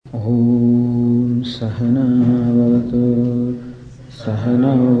Om Sahana Vavatu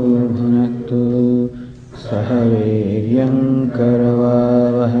Sahana Bhunaktu Sahaviryam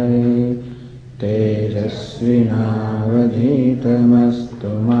Karavavahai Tejasvinavadhitamastu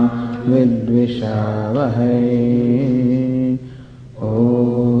ma vidvishavahai.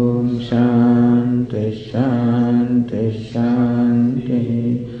 Om Shanti Shanti Shanti.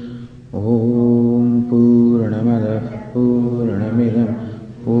 Om Purnamada Purnamidam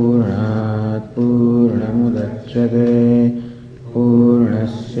Purnat Purnamudachyate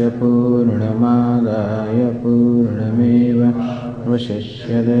Purnasya Purnamadaya Purnameva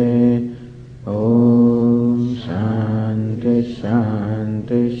Vasishyate. Om Shanti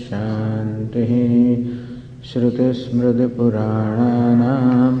Shanti Shanti. Shruti Smriti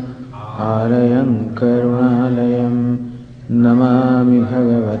Purananam Alayam Karunalayam Namami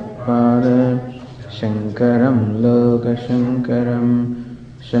Bhagavatpada Shankaram Loka Shankaram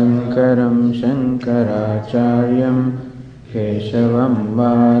Shankaram Shankaracharyam Keshavam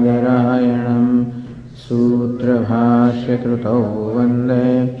Badarayanam Sutra Bhashya Krutau Vande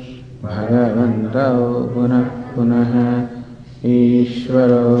Bhagavantau Punah Punaha.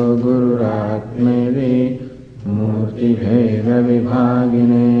 Ishvaro Gururatmedi Murti Bheda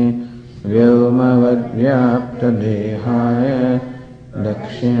Vibhagine Vyomavadvyapta Dehaya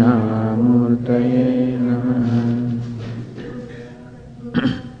Dakshinamurtaye Namaha.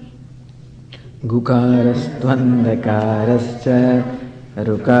 Gukarastvandhakarascha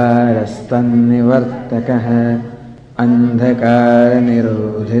Rukarastvannivartakaha Andhakara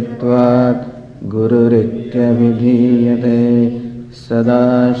Nirodhitvat Gururitya Vidhiyate.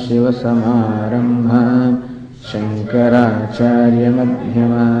 Sada Shiva Samarambham Shankaracharya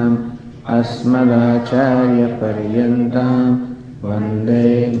Madhyamam Asmadacharya Paryantam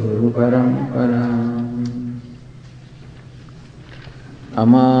Vande Guru Paramparam.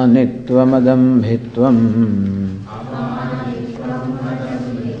 Amanitvamadambhitvam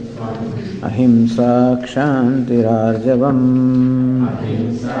Ahimsa Kshantirarjavam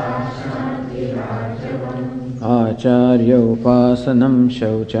Acharya Upasanam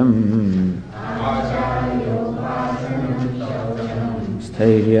Shaucham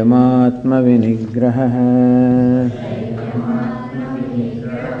Sthairyam Vinigraha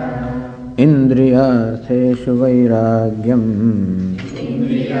Indriyartheshu Vairagyam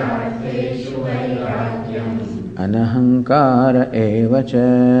Anahankara Evacha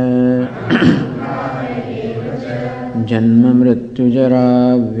Janma Mrityu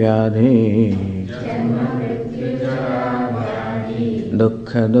Jara Vyadhi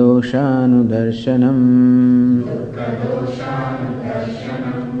Dukkha Doshanudarshanam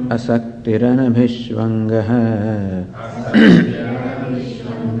Asaktiranabhishvangaha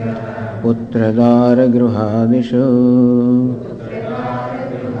Putradara Gruhadishu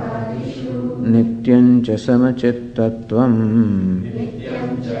Nityancha Samachittatvam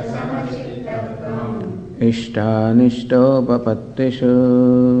Ishtanishtopapatishu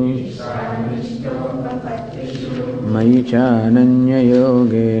Mayi Chananya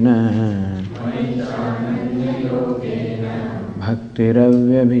Yogena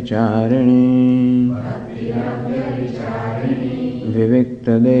Bhaktiravya Vicharini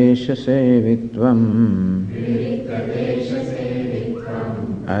Vivikta Desha Sevitvam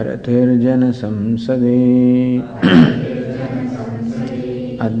Arathirjana Samsadi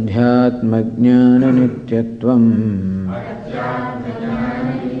Adhyatma Jnana Nityatvam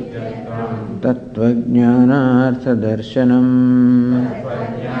Tattva Jnanartha Darshanam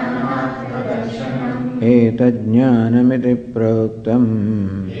Etajnanamiti Proktam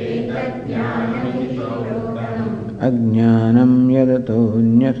Ajnanam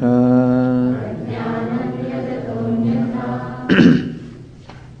Yadatonyatha.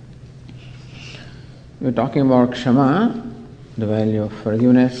 We're talking about Kshama, the value of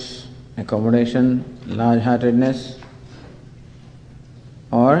forgiveness, accommodation, large-heartedness,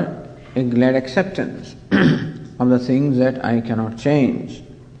 or a glad acceptance of the things that I cannot change.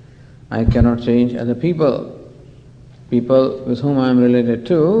 I cannot change other people with whom I am related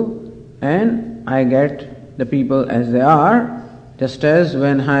to, and I get the people as they are, just as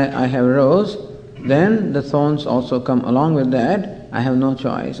when I have a rose, then the thorns also come along with that. I have no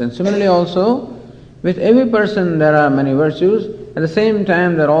choice. And similarly also, with every person there are many virtues. At the same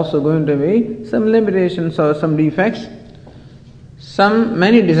time, there are also going to be some limitations or some defects.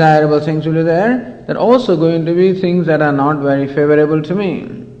 Many desirable things will be there. There are also going to be things that are not very favorable to me.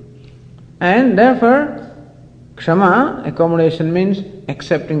 And therefore, Kshama, accommodation, means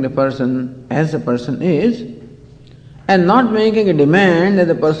accepting the person as the person is and not making a demand that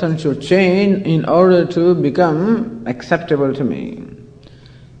the person should change in order to become acceptable to me.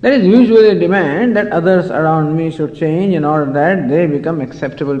 There is usually a demand that others around me should change in order that they become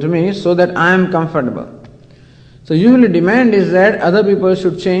acceptable to me so that I am comfortable. So usually demand is that other people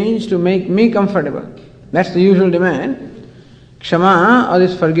should change to make me comfortable. That's the usual demand. Kshama, or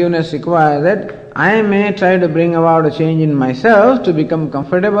this forgiveness, requires that I may try to bring about a change in myself to become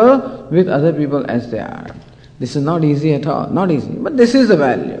comfortable with other people as they are. This is not easy at all, not easy, but this is the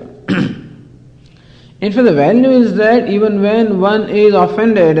value. In fact, the value is that even when one is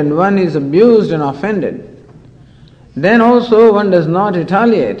offended and one is abused and offended, then also one does not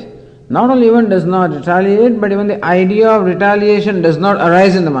retaliate. Not only one does not retaliate, but even the idea of retaliation does not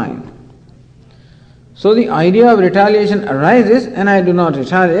arise in the mind. So the idea of retaliation arises and I do not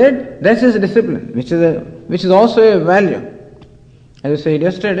retaliate. That is discipline, which is also a value. As I said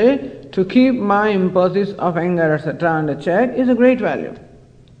yesterday, to keep my impulses of anger, etc. under check is a great value.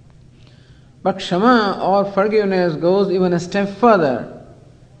 But Kshama or forgiveness goes even a step further,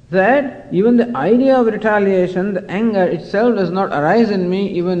 that even the idea of retaliation, the anger itself does not arise in me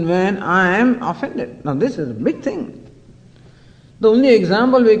even when I am offended. Now this is a big thing. The only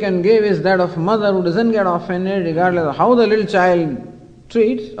example we can give is that of a mother who doesn't get offended regardless of how the little child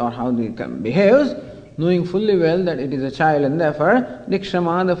treats or how he behaves, knowing fully well that it is a child and therefore the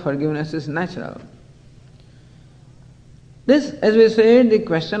Kshama, the forgiveness is natural. This, as we said, the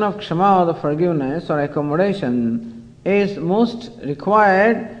question of Kshama or the forgiveness or accommodation is most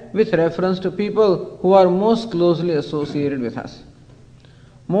required with reference to people who are most closely associated with us.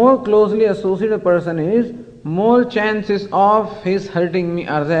 More closely associated person is, more chances of his hurting me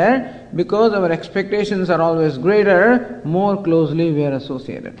are there because our expectations are always greater, more closely we are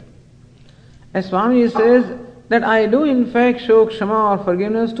associated. As Swami says that I do in fact show Kshama or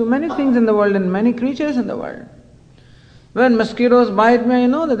forgiveness to many things in the world and many creatures in the world. When mosquitoes bite me, I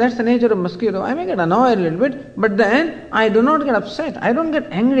know that that's the nature of mosquito. I may get annoyed a little bit, but then I do not get upset. I don't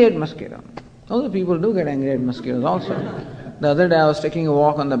get angry at mosquito. Other people do get angry at mosquitoes also. The other day I was taking a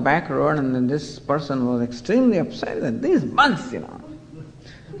walk on the back road and then this person was extremely upset that these bugs,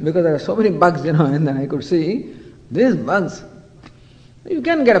 because there are so many bugs, and then I could see these bugs. You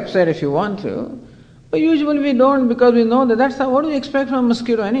can get upset if you want to, but usually we don't because we know that that's how, what do you expect from a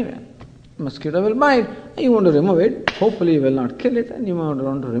mosquito anyway? Mosquito will bite, you want to remove it, hopefully you will not kill it and you want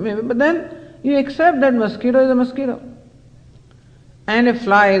to remove it, but then you accept that mosquito is a mosquito. And a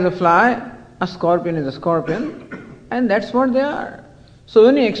fly is a fly, a scorpion is a scorpion, and that's what they are. So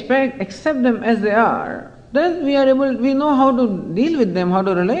when you accept them as they are, then we know how to deal with them, how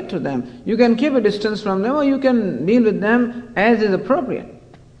to relate to them. You can keep a distance from them or you can deal with them as is appropriate.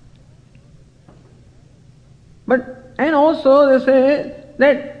 And also they say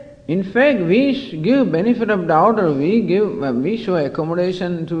that in fact, we give benefit of doubt or we show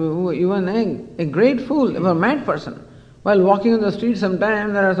accommodation to even a great fool, a mad person. While walking on the street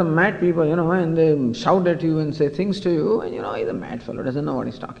sometimes there are some mad people, and they shout at you and say things to you and he's a mad fellow, doesn't know what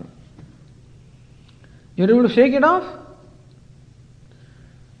he's talking. You're able to shake it off.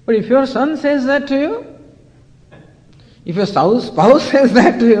 But if your son says that to you, if your spouse says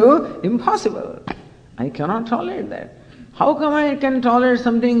that to you, impossible. I cannot tolerate that. How come I can tolerate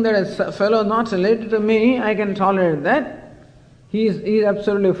something that a fellow not related to me, I can tolerate that? He is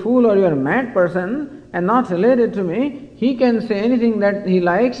absolutely a fool or you are a mad person and not related to me. He can say anything that he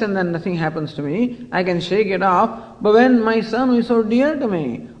likes and then nothing happens to me. I can shake it off. But when my son is so dear to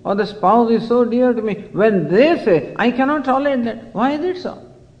me or the spouse is so dear to me, when they say, I cannot tolerate that. Why is it so?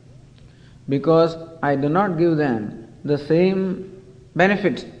 Because I do not give them the same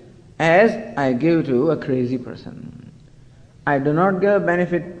benefit as I give to a crazy person. I do not give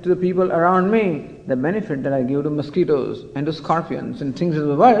benefit to the people around me, the benefit that I give to mosquitoes and to scorpions and things of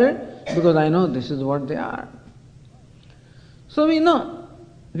the world, because I know this is what they are. So we know,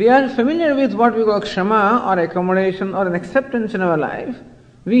 we are familiar with what we call kshama or accommodation or an acceptance in our life.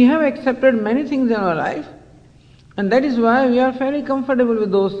 We have accepted many things in our life, and that is why we are fairly comfortable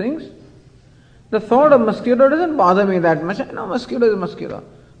with those things. The thought of mosquito doesn't bother me that much. I know mosquito is a mosquito.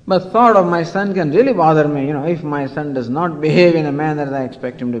 But thought of my son can really bother me, if my son does not behave in a manner that I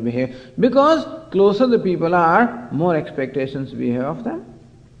expect him to behave. Because closer the people are, more expectations we have of them.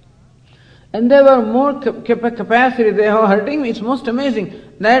 And there were more capacity they have hurting me. It's most amazing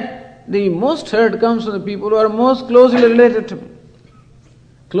that the most hurt comes from the people who are most closely related to me.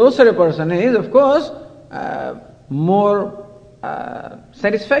 Closer a person is, of course, more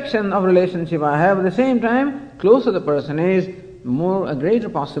satisfaction of relationship I have. At the same time, closer the person is, a greater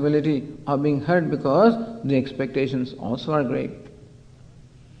possibility of being hurt because the expectations also are great.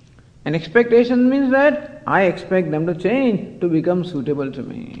 And expectation means that I expect them to change, to become suitable to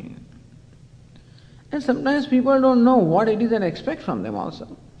me. And sometimes people don't know what it is that I expect from them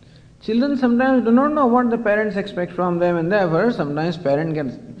also. Children sometimes do not know what the parents expect from them, and therefore sometimes parents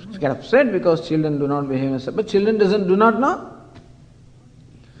get upset because children do not behave as such. But children do not know.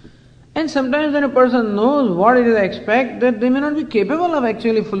 And sometimes when a person knows what it is I expect, that they may not be capable of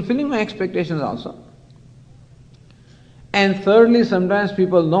actually fulfilling my expectations also. And thirdly, sometimes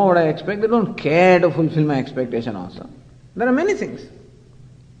people know what I expect, they don't care to fulfill my expectation also. There are many things.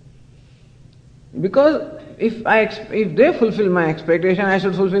 Because if they fulfill my expectation, I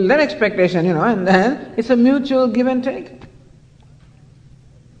should fulfill their expectation, and then it's a mutual give and take.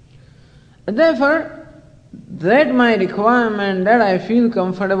 And therefore, that my requirement, that I feel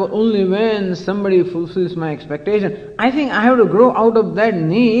comfortable only when somebody fulfills my expectation, I think I have to grow out of that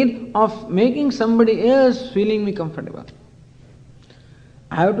need of making somebody else feeling me comfortable.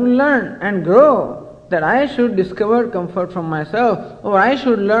 I have to learn and grow that I should discover comfort from myself, or I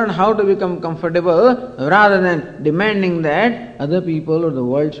should learn how to become comfortable rather than demanding that other people or the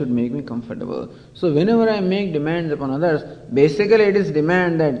world should make me comfortable. So whenever I make demands upon others, basically it is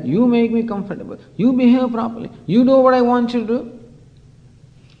demand that you make me comfortable, you behave properly, you do what I want you to do.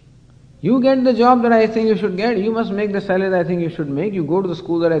 You get the job that I think you should get, you must make the salary that I think you should make, you go to the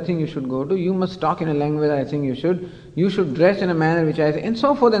school that I think you should go to, you must talk in a language that I think you should dress in a manner which I think, and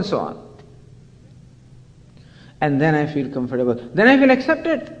so forth and so on. And then I feel comfortable. Then I feel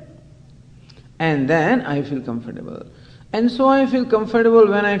accepted. And then I feel comfortable. And so I feel comfortable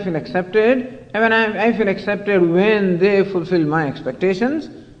when I feel accepted, and when I feel accepted when they fulfill my expectations,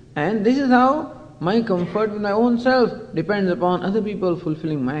 and this is how my comfort with my own self depends upon other people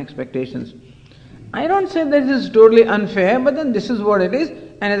fulfilling my expectations. I don't say that this is totally unfair, but then this is what it is,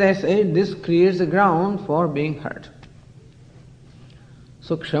 and as I said, this creates a ground for being hurt.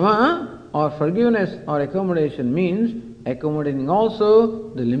 So Kshama or forgiveness or accommodation means accommodating also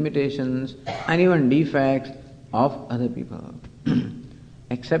the limitations and even defects of other people.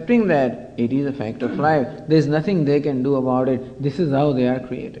 Accepting that it is a fact of life, there is nothing they can do about it, this is how they are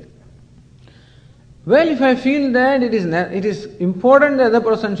created. Well, if I feel that it is important that the other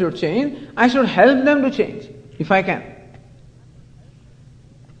person should change, I should help them to change, if I can.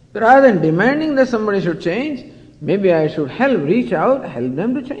 Rather than demanding that somebody should change, maybe I should reach out, help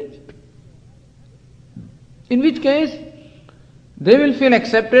them to change. In which case, they will feel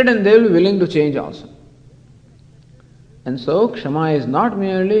accepted and they will be willing to change also. And so, Kshama is not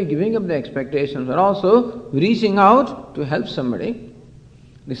merely giving up the expectations, but also reaching out to help somebody.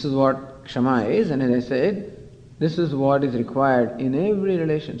 This is what Kshama is, and as I said, this is what is required in every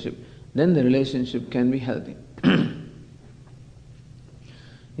relationship. Then the relationship can be healthy.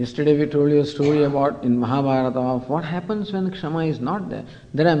 Yesterday we told you a story about in Mahabharata of what happens when Kshama is not there.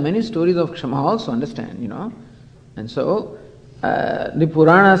 There are many stories of Kshama also, understand, And so, the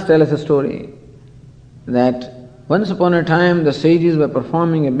Puranas tell us a story that once upon a time the sages were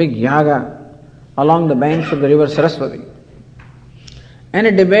performing a big yaga along the banks of the river Saraswati. And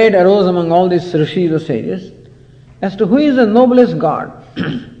a debate arose among all these rishis or sages as to who is the noblest god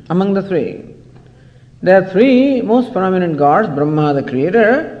among the three. There are three most prominent gods, Brahma the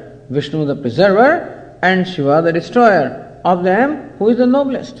creator, Vishnu the preserver, and Shiva the destroyer. Of them, who is the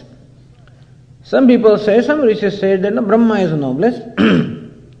noblest? Some people say, some rishis say that Brahma is the noblest.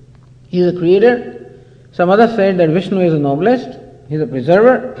 He is the creator. Some others say that Vishnu is the noblest. He is the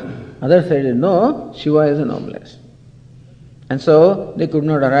preserver. Others say that no, Shiva is the noblest. And so they could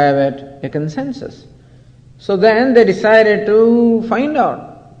not arrive at a consensus. So then they decided to find out.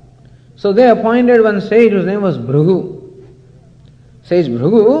 So they appointed one sage whose name was Bhrigu. Sage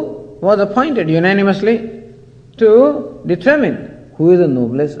Bhrigu was appointed unanimously to determine who is the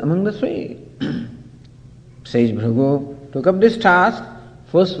noblest among the three. Sage Bhrigu took up this task,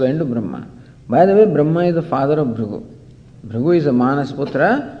 first went to Brahma. By the way, Brahma is the father of Bhrigu. Bhrigu is a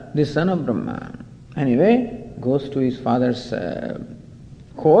Manasputra, the son of Brahma. Anyway, goes to his father's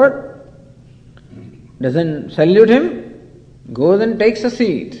court, doesn't salute him, goes and takes a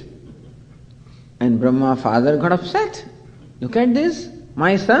seat. And Brahma father got upset. Look at this,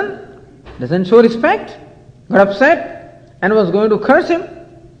 my son doesn't show respect, got upset and was going to curse him.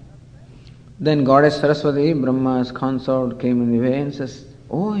 Then Goddess Saraswati, Brahma's consort, came in the way and says,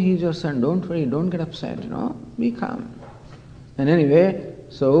 oh, he's your son, don't worry, don't get upset, be calm. And anyway,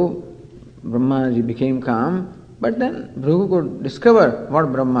 so Brahmaji became calm, but then Bhrigu could discover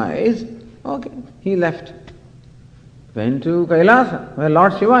what Brahma is. Okay, he left. Went to Kailasa, where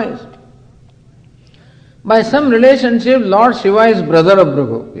Lord Shiva is. By some relationship, Lord Shiva is brother of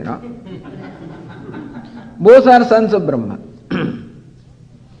Bhrigu, Both are sons of Brahma.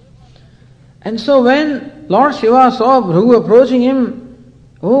 And so when Lord Shiva saw Bhrigu approaching him,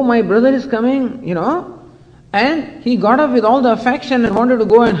 oh, my brother is coming, And he got up with all the affection and wanted to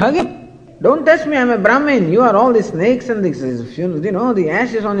go and hug him. Don't touch me, I'm a Brahmin. You are all the snakes and the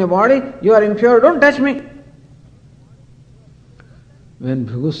ashes on your body. You are impure, don't touch me. When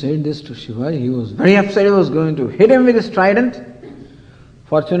Bhrigu said this to Shiva, he was very upset. He was going to hit him with his trident.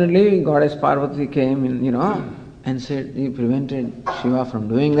 Fortunately, Goddess Parvati came in, and said he prevented Shiva from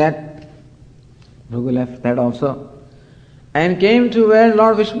doing that. Bhrigu left that also. And came to where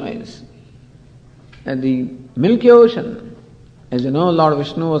Lord Vishnu is. At the Milky Ocean. As you know, Lord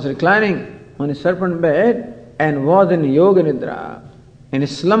Vishnu was reclining on his serpent bed and was in Yoga Nidra. In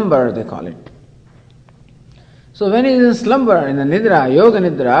his slumber, they call it. So when he is in slumber, in the Nidra, Yoga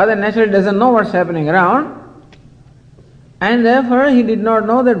Nidra, then naturally doesn't know what's happening around. And therefore he did not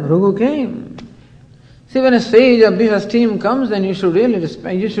know that Bhrigu came. See, when a sage of this esteem comes, then you should really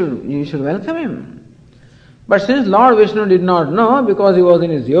respect, you should welcome him. But since Lord Vishnu did not know, because he was in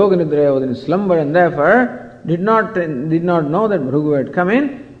his Yoga Nidra, he was in his slumber, and therefore did not know that Bhrigu had come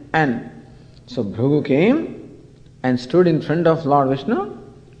in, and so Bhrigu came and stood in front of Lord Vishnu.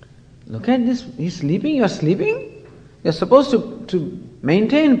 Look at this, he's sleeping, you are sleeping? You are supposed to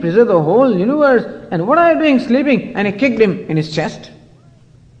maintain, preserve the whole universe, and what are you doing sleeping? And he kicked him in his chest.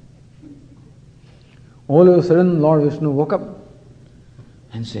 All of a sudden Lord Vishnu woke up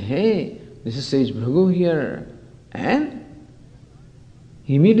and said, hey, this is Sage Bhrigu here. And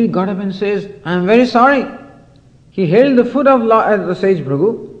he immediately got up and says, I am very sorry. He held the foot of the Sage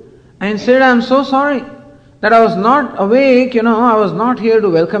Bhrigu and said, I am so sorry that I was not awake, I was not here to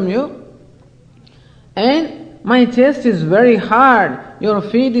welcome you. And my chest is very hard. Your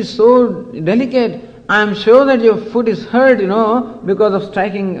feet is so delicate. I am sure that your foot is hurt, because of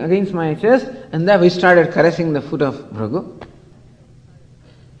striking against my chest. And then we started caressing the foot of Bhrigu.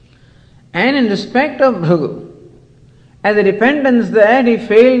 And in respect of Bhrigu, as a repentance that he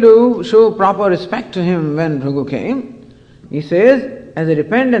failed to show proper respect to him when Bhrigu came, he says, as a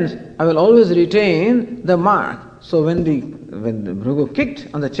repentance, I will always retain the mark. So when the Bhrigu kicked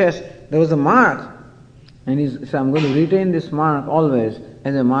on the chest, there was a mark. And he said, I'm going to retain this mark always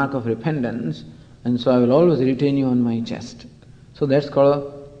as a mark of repentance. And so I will always retain you on my chest. So that's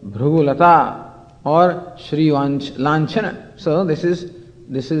called Bhrigu Lata or Shri Lanchana. So this is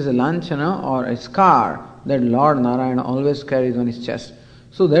a lanchana or a scar that Lord Narayana always carries on his chest.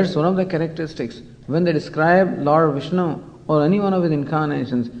 So that's one of the characteristics. When they describe Lord Vishnu or any one of his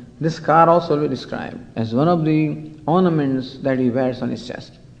incarnations, this scar also will be described as one of the ornaments that he wears on his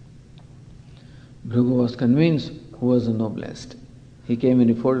chest. Bhrigu was convinced who was the noblest. He came and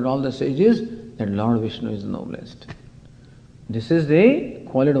reported all the sages that Lord Vishnu is the noblest. This is the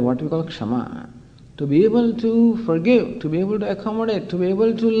quality of what we call Kshama. To be able to forgive, to be able to accommodate, to be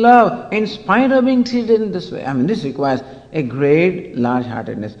able to love in spite of being treated in this way. This requires a great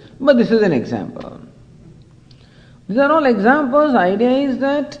large-heartedness. But this is an example. These are all examples. The idea is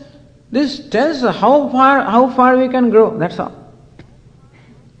that this tells us how far we can grow. That's all.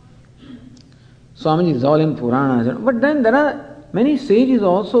 Swamiji is all in Puranas. But then there are many sages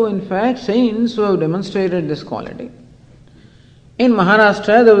also, in fact, saints who have demonstrated this quality. In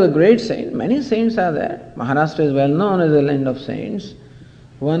Maharashtra, there was a great saint. Many saints are there. Maharashtra is well known as the land of saints.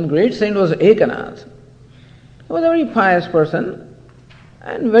 One great saint was Ekanath. He was a very pious person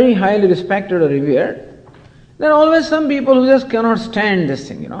and very highly respected or revered. There are always some people who just cannot stand this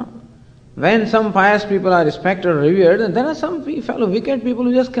thing, When some pious people are respected or revered, and there are some fellow wicked people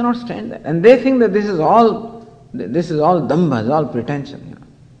who just cannot stand that. And they think that this is all dambha, is all pretension.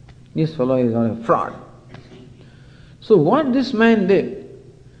 This fellow is all a fraud. So what this man did,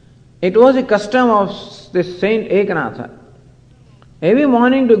 it was a custom of this Saint Ekanatha. Every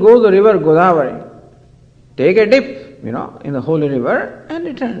morning to go to the river Godavari, take a dip, in the holy river and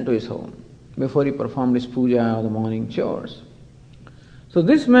return to his home before he performed his puja or the morning chores. So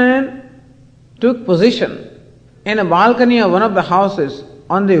this man took position in a balcony of one of the houses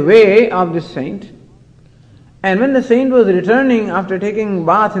on the way of this saint. And when the saint was returning after taking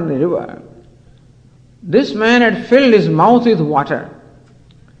bath in the river, this man had filled his mouth with water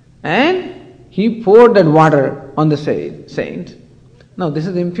and he poured that water on the saint. Now this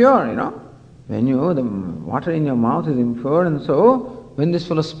is impure, When the water in your mouth is impure, and so when this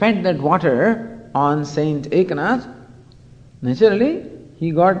fellow spat that water on Saint Ekanath, naturally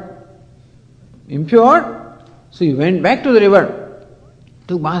he got impure, so he went back to the river,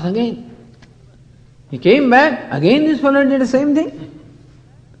 took bath again. He came back, again this fellow did the same thing.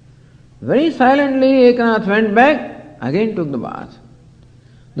 Very silently Ekanath went back, again took the bath.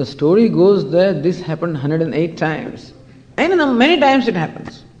 The story goes that this happened 108 times. And many times it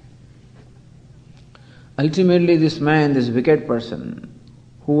happens. Ultimately this man, this wicked person,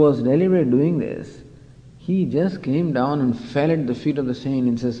 who was deliberately doing this, He just came down and fell at the feet of the saint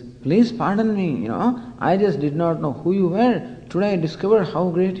and says, please pardon me, I just did not know who you were. Today I discovered how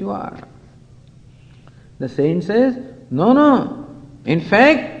great you are. The saint says, no. In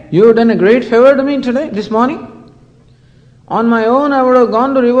fact, you have done a great favor to me today, this morning. On my own, I would have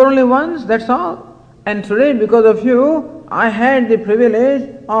gone to river only once, that's all. And today, because of you, I had the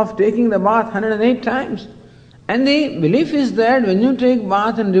privilege of taking the bath 108 times. And the belief is that when you take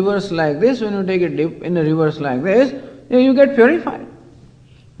bath in rivers like this, when you take a dip in a rivers like this, you get purified.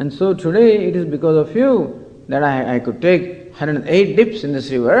 And so today, it is because of you that I could take 108 dips in this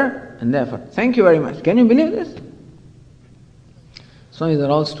river, and therefore, thank you very much. Can you believe this? So these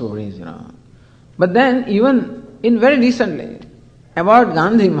are all stories, But then, even in very recently, about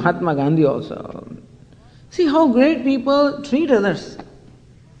Gandhi, Mahatma Gandhi also. See how great people treat others.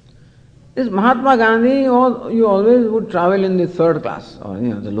 This Mahatma Gandhi, you always would travel in the third class, or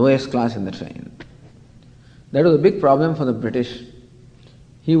the lowest class in the train. That was a big problem for the British.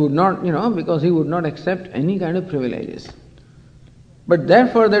 He would not, because he would not accept any kind of privileges. But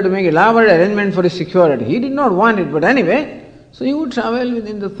therefore they had to make elaborate arrangement for his security. He did not want it, but anyway, so he would travel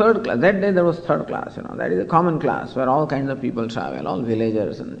within the third class. That day there was third class, that is a common class where all kinds of people travel, all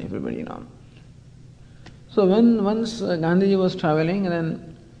villagers and everybody, So once Gandhiji was traveling, and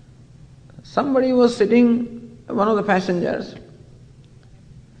then somebody was sitting, one of the passengers,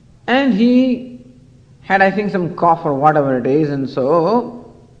 and he had, I think, some cough or whatever it is, and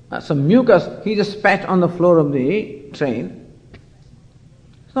so some mucus, he just spat on the floor of the train.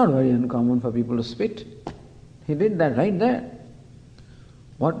 It's not very uncommon for people to spit. He did that right there.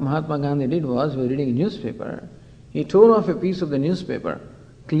 What Mahatma Gandhi did was reading a newspaper. He tore off a piece of the newspaper,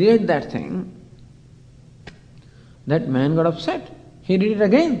 cleared that thing. That man got upset. He did it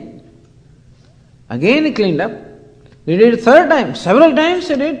again. Again he cleaned up. He did it third time. Several times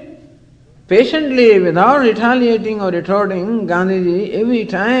he did. Patiently, without retaliating or retorting, Gandhiji every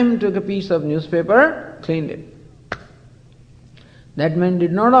time took a piece of newspaper, cleaned it. That man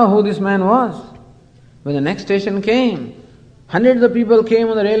did not know who this man was. When the next station came, hundreds of people came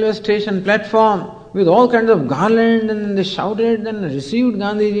on the railway station platform with all kinds of garland, and they shouted and received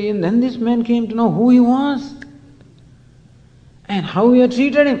Gandhiji, and then this man came to know who he was and how we had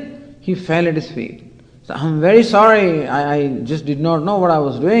treated him. He fell at his feet. So, I'm very sorry, I just did not know what I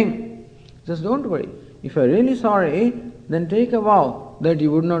was doing. Just don't worry. If you're really sorry, then take a vow that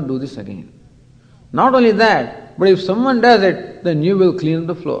you would not do this again. Not only that, but if someone does it, then you will clean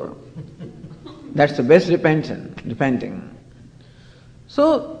the floor. That's the best repenting.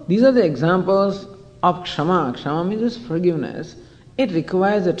 So, these are the examples of kshama. Kshama means forgiveness. It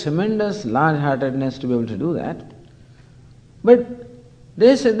requires a tremendous large-heartedness to be able to do that. But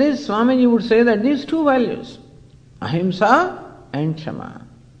this Swamiji would say that these two values, ahimsa and kshama,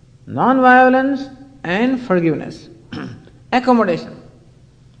 non-violence and forgiveness, accommodation,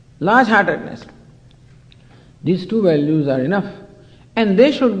 large-heartedness, these two values are enough, and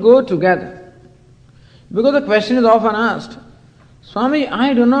they should go together. Because the question is often asked, Swami,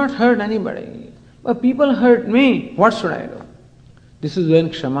 I do not hurt anybody, but people hurt me, what should I do? This is when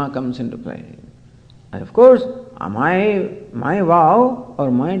kshama comes into play. And of course, my vow or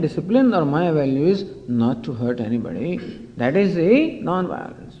my discipline or my value is not to hurt anybody. That is the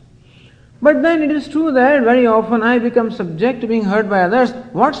non-violence. But then it is true that very often I become subject to being hurt by others.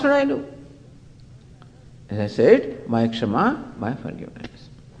 What should I do? As I said, by kshama, by forgiveness.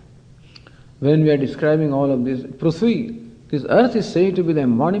 When we are describing all of this, Prithvi, this earth is said to be the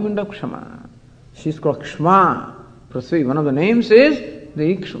embodiment of kshama. She is called Kshma, Prithvi. One of the names is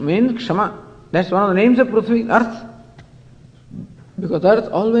means kshama. That's one of the names of Prithvi, earth. Because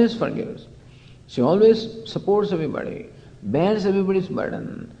earth always forgives. She always supports everybody, bears everybody's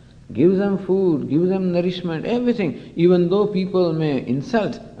burden, gives them food, gives them nourishment, everything. Even though people may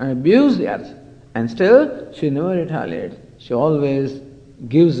insult and abuse the earth, and still she never retaliates. She always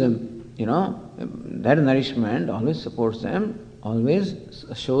gives them, that nourishment, always supports them, always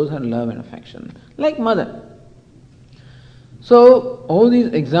shows her love and affection. Like mother. So, all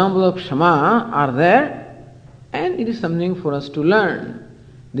these examples of kshama are there, and it is something for us to learn.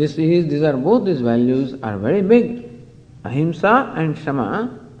 These values are very big. Ahimsa and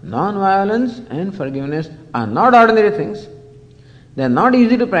kshama, non-violence and forgiveness are not ordinary things. They are not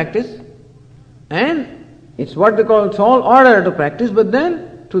easy to practice, and it's what they call tall order to practice, but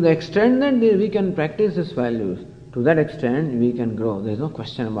then to the extent that we can practice these values, to that extent we can grow. There is no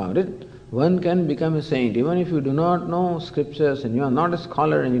question about it. One can become a saint, even if you do not know scriptures and you are not a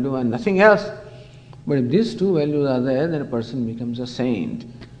scholar and you do nothing else. But if these two values are there, then a person becomes a saint.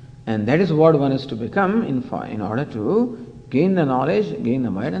 And that is what one is to become in order to gain the knowledge, gain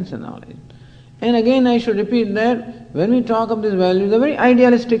abundance and knowledge. And again I should repeat that when we talk of these values, they're very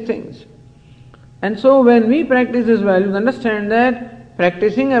idealistic things. And so when we practice these values, understand that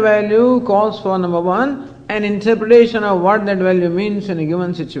practicing a value calls for, number one, an interpretation of what that value means in a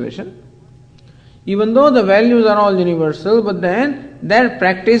given situation. Even though the values are all universal, but then their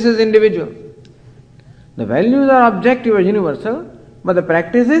practice is individual. The values are objective or universal, but the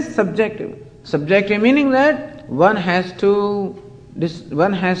practice is subjective. Subjective meaning that one has to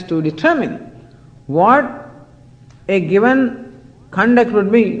determine what a given conduct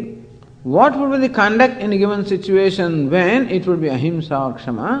would be. What would be the conduct in a given situation when it would be ahimsa or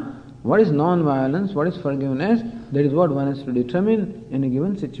kshama? What is non-violence? What is forgiveness? That is what one has to determine in a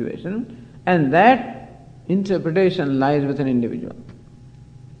given situation. And that interpretation lies with an individual.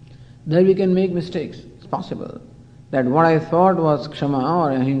 There we can make mistakes. It's possible that what I thought was kshama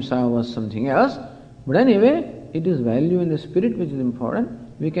or ahimsa was something else. But anyway, it is value in the spirit which is important.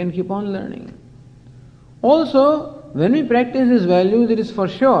 We can keep on learning. Also, when we practice these values, it is for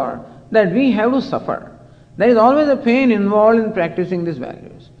sure that we have to suffer. There is always a pain involved in practicing these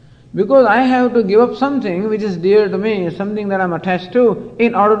values. Because I have to give up something which is dear to me, something that I am attached to,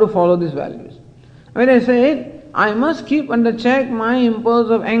 in order to follow these values. When I say, I must keep under check my impulse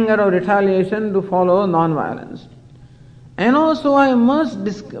of anger or retaliation to follow non-violence. And also I must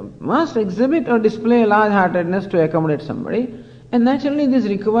exhibit or display large-heartedness to accommodate somebody. And naturally this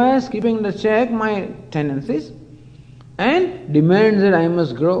requires keeping under check my tendencies and demands that I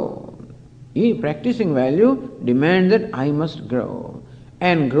must grow. Practicing value demands that I must grow.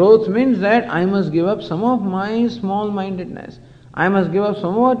 And growth means that I must give up some of my small-mindedness. I must give up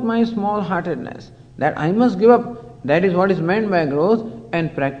some of my small-heartedness. That I must give up. That is what is meant by growth.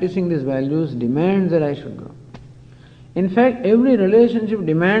 And practicing these values demands that I should grow. In fact, every relationship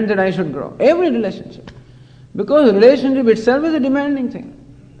demands that I should grow. Every relationship. Because relationship itself is a demanding thing.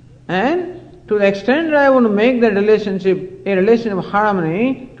 And to the extent that I want to make that relationship a relationship of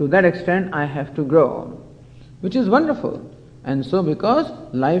harmony, to that extent I have to grow. Which is wonderful. And so because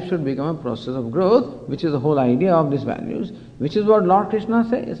life should become a process of growth, which is the whole idea of these values, which is what Lord Krishna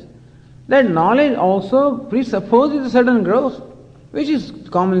says. That knowledge also presupposes a certain growth, which is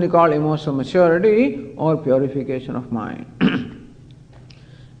commonly called emotional maturity or purification of mind.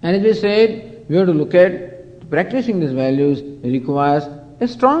 And as we said, we have to look at practicing these values requires a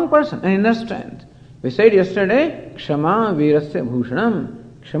strong person, an inner strength. We said yesterday, Kshama Virasya Bhushanam.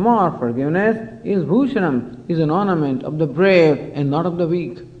 Kshama or forgiveness is Bhushanam, is an ornament of the brave and not of the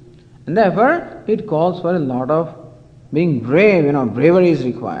weak. And therefore, it calls for a lot of being brave, bravery is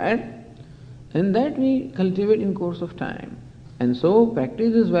required. And that we cultivate in course of time. And so,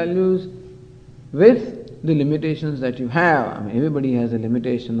 practice these values with the limitations that you have. Everybody has a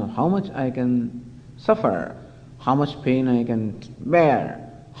limitation of how much I can suffer, how much pain I can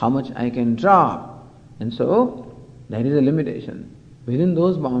bear, how much I can drop. And so, there is a limitation. Within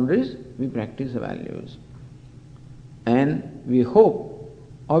those boundaries, we practice the values. And we hope,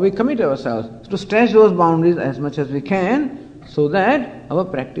 or we commit ourselves to stretch those boundaries as much as we can, so that our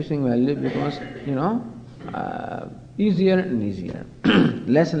practicing value becomes, easier and easier,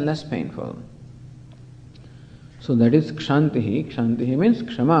 less and less painful. So that is kshantihi. Kshantihi means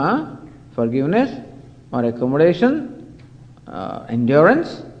kshama, forgiveness, or accommodation,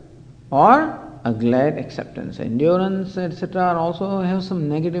 endurance, or a glad acceptance. Endurance, etc. also have some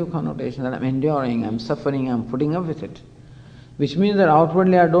negative connotation, that I'm enduring, I'm suffering, I'm putting up with it. Which means that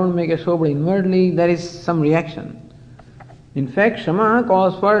outwardly I don't make a show, but inwardly there is some reaction. In fact, Kshama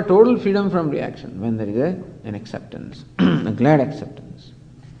calls for total freedom from reaction when there is an acceptance, a glad acceptance.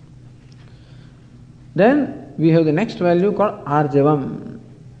 Then we have the next value called Arjavam.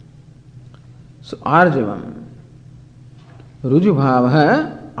 So Arjavam.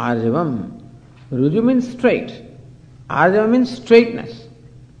 Rujubhava Arjavam. Ruju means straight. Arjavam means straightness,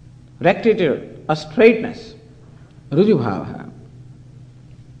 rectitude, a straightness. Rujubhava.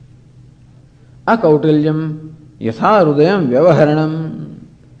 Akautulyam. Yatha Rudayam Vyavaharanam.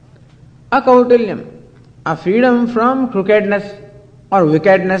 Akautulyam, a freedom from crookedness or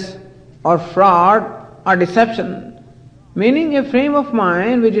wickedness or fraud or deception, meaning a frame of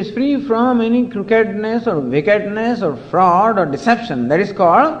mind which is free from any crookedness or wickedness or fraud or deception. That is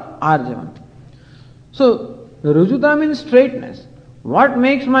called Arjavam. So, Rujuta means straightness. What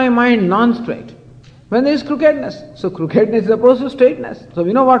makes my mind non-straight? When there is crookedness. So, crookedness is opposed to straightness. So,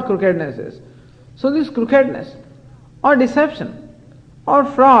 we know what crookedness is. So, this crookedness or deception or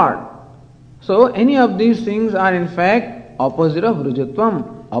fraud. So, any of these things are in fact opposite of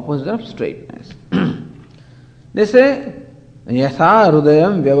Rujutvam, opposite of straightness. They say, Yatha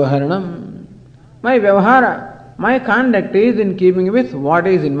Rudayam Vyavaharanam. My Vyavahara, my conduct is in keeping with what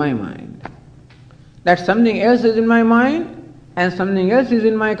is in my mind. that something else is in my mind and something else is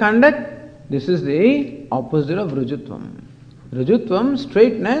in my conduct, this is the opposite of Rujutvam. Rujutvam,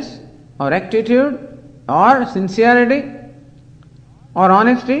 straightness or rectitude or sincerity or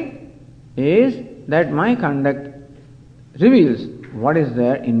honesty, is that my conduct reveals what is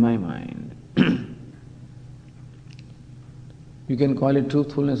there in my mind. You can call it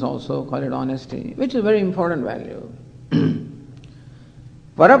truthfulness also, call it honesty, which is a very important value.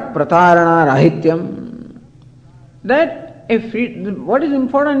 Parapratarana rahityam. That what is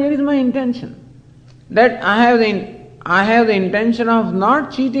important here is my intention. That I have the intention of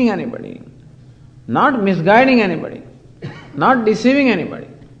not cheating anybody, not misguiding anybody, not deceiving anybody.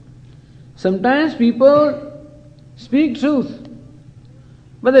 Sometimes people speak truth,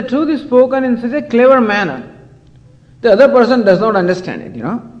 but the truth is spoken in such a clever manner. The other person does not understand it,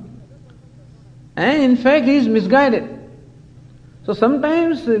 And in fact, he is misguided. So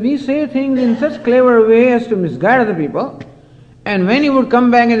sometimes we say things in such clever way as to misguide other people. And when he would come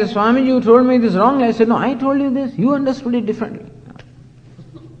back and say, Swami, you told me this wrongly. I said, no, I told you this. You understood it differently.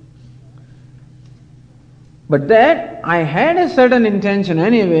 But that I had a certain intention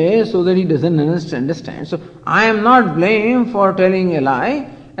anyway, so that he doesn't understand. So I am not blamed for telling a lie.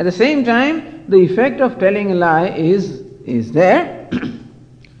 At the same time, the effect of telling a lie is there,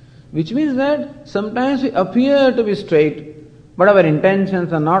 which means that sometimes we appear to be straight, but our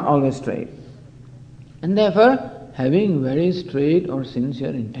intentions are not always straight. And therefore, having very straight or sincere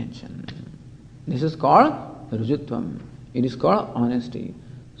intention. This is called Rujutvam. It is called honesty.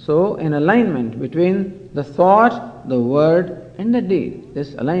 So, an alignment between the thought, the word, and the deed.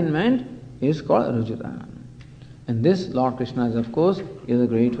 This alignment is called Rujuta. And this, Lord Krishna, of course, is a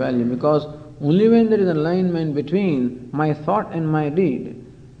great value, because only when there is alignment between my thought and my deed,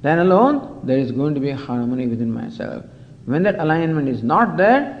 then alone there is going to be a harmony within myself. When that alignment is not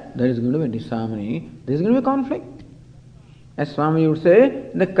there, there is going to be disharmony, there is going to be conflict. As Swami would say,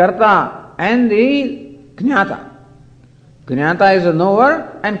 the karta and the jnata. Jnata is a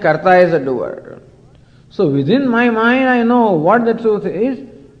knower and karta is a doer. So within my mind I know what the truth is,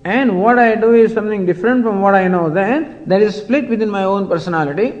 and what I do is something different from what I know then. That is split within my own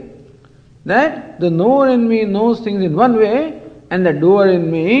personality. That the knower in me knows things in one way, and the doer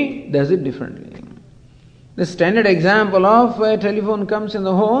in me does it differently. The standard example of a telephone comes in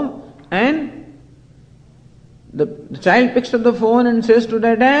the home, and the child picks up the phone and says to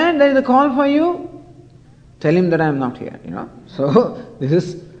Dad, there is a call for you. Tell him that I am not here, So, this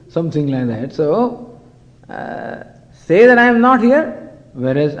is something like that. So, say that I am not here,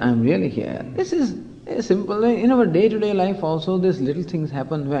 whereas I am really here. This is a simple, in our day-to-day life also, these little things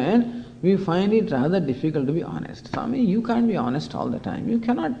happen when we find it rather difficult to be honest. Swami, you can't be honest all the time. You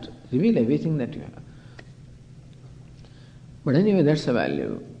cannot reveal everything that you have. But anyway, that's a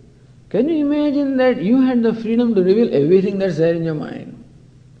value. Can you imagine that you had the freedom to reveal everything that's there in your mind?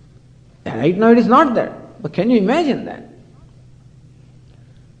 Right now it is not there. But can you imagine that?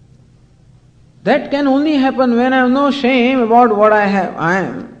 That can only happen when I have no shame about what I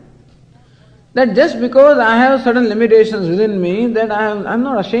am. That just because I have certain limitations within me, that I'm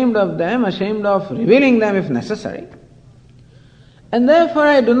not ashamed of them, ashamed of revealing them if necessary. And therefore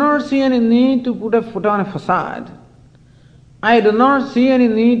I do not see any need to put on a facade. I do not see any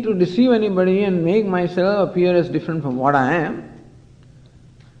need to deceive anybody and make myself appear as different from what I am.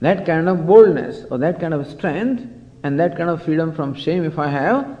 That kind of boldness or that kind of strength and that kind of freedom from shame if I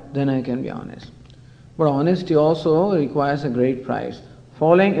have, then I can be honest. But honesty also requires a great price.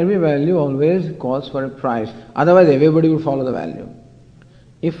 Following every value always calls for a price. Otherwise everybody would follow the value.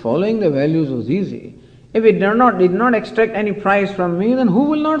 If following the values was easy, if it did not extract any price from me, then who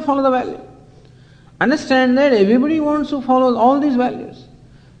will not follow the value? Understand that everybody wants to follow all these values.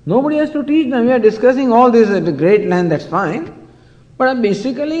 Nobody has to teach them. We are discussing all this at a great length, that's fine. But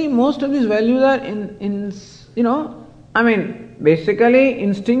basically, most of these values are basically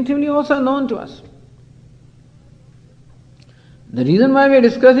instinctively also known to us. The reason why we are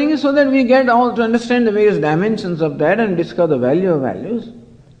discussing is so that we get all to understand the various dimensions of that and discover the value of values.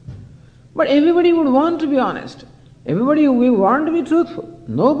 But everybody would want to be honest. Everybody will want to be truthful.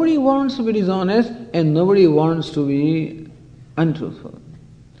 Nobody wants to be dishonest and nobody wants to be untruthful.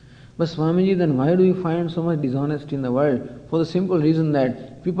 But Swamiji, then why do you find so much dishonesty in the world? For the simple reason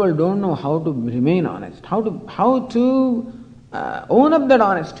that people don't know how to remain honest, how to own up that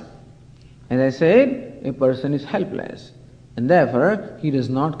honesty. As I said, a person is helpless. And therefore, he does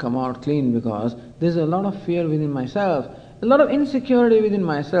not come out clean because there is a lot of fear within myself, a lot of insecurity within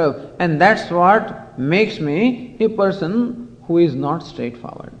myself, and that's what makes me a person who is not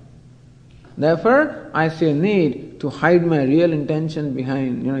straightforward. Therefore, I see a need to hide my real intention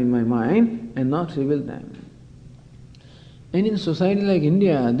behind, in my mind and not reveal them. And in society like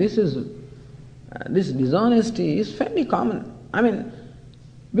India, this dishonesty is fairly common.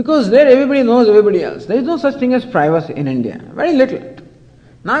 Because there everybody knows everybody else. There is no such thing as privacy in India. Very little.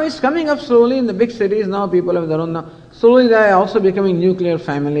 Now it's coming up slowly in the big cities. Now people have their own. Now slowly they are also becoming nuclear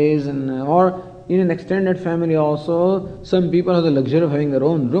families, or in an extended family also. Some people have the luxury of having their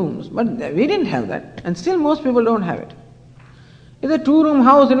own rooms, but we didn't have that, and still most people don't have it. It's a 2-room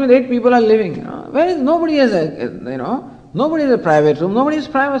house in which 8 people are living. Where nobody has nobody has a private room. Nobody has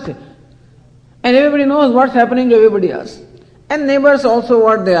privacy, and everybody knows what's happening to everybody else, and neighbors also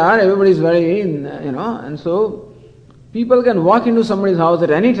what they are. Everybody is very and so. People can walk into somebody's house at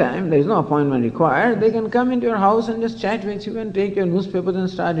any time. There is no appointment required. They can come into your house and just chat with you and take your newspapers and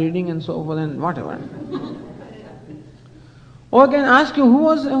start reading and so forth and whatever. Or can ask you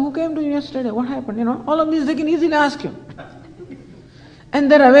who came to you yesterday, what happened, all of these they can easily ask you. And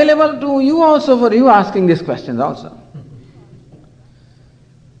they're available to you also for you asking these questions also.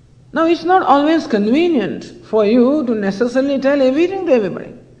 Now it's not always convenient for you to necessarily tell everything to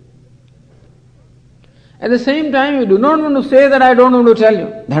everybody. At the same time, you do not want to say that I don't want to tell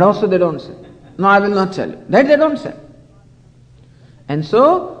you. That also they don't say. No, I will not tell you. That they don't say. And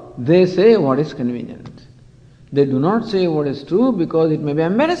so, they say what is convenient. They do not say what is true because it may be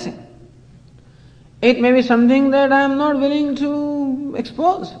embarrassing. It may be something that I am not willing to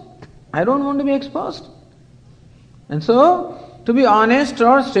expose. I don't want to be exposed. And so, to be honest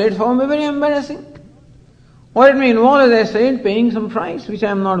or straightforward may be very embarrassing. Or it may involve, as I said, paying some price which I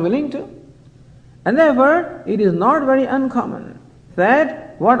am not willing to. And therefore, it is not very uncommon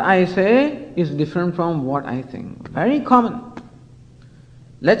that what I say is different from what I think. Very common.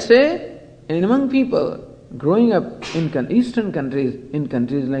 Let's say, among people growing up in Eastern countries, in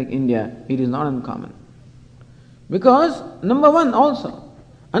countries like India, it is not uncommon. Because, number one also,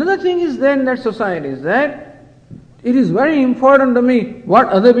 another thing is there in that society is that it is very important to me what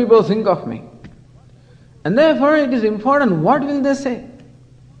other people think of me. And therefore, it is important what will they say.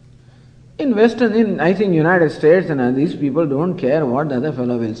 In I think United States, and these people don't care what the other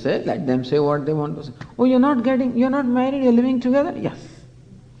fellow will say. Let them say what they want to say. Oh, you're not married, you're living together? Yes.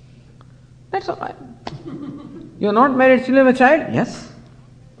 That's all right. You're not married, still have a child? Yes.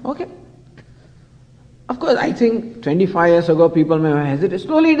 Okay. Of course, I think 25 years ago people may have hesitated.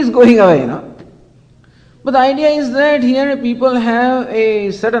 Slowly it is going away, But the idea is that here people have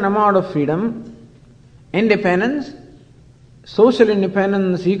a certain amount of freedom, independence, social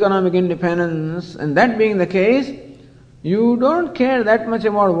independence, economic independence, and that being the case, you don't care that much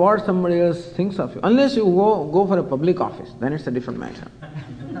about what somebody else thinks of you. Unless you go for a public office, then it's a different matter.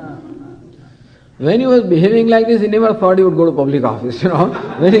 When he was behaving like this, he never thought he would go to public office,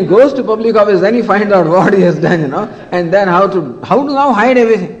 When he goes to public office, then he finds out what he has done, and then how to now hide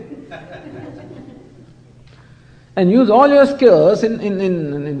everything. And use all your skills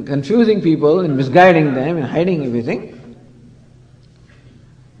in confusing people, in misguiding them, in hiding everything.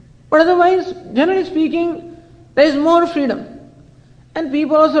 But otherwise, generally speaking, there is more freedom. And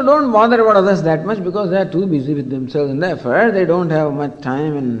people also don't bother about others that much because they are too busy with themselves, and therefore they don't have much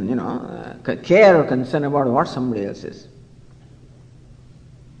time and care or concern about what somebody else is.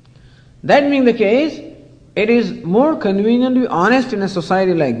 That being the case, it is more convenient to be honest in a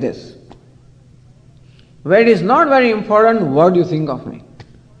society like this, where it is not very important what you think of me.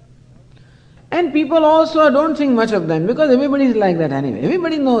 And people also don't think much of them because everybody is like that anyway.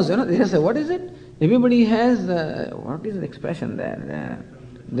 Everybody knows, they say, what is it? Everybody has, what is the expression there?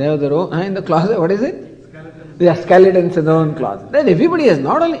 They have their own, in the closet, what is it? Skeletons. Yeah, skeletons in their own closet. Then everybody has,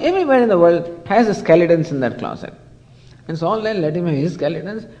 not only, everybody in the world has the skeletons in their closet. And so let him have his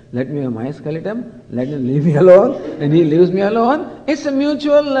skeletons, let me have my skeleton, let him leave me alone, and he leaves me alone. It's a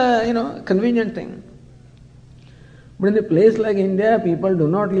mutual, convenient thing. But in a place like India, people do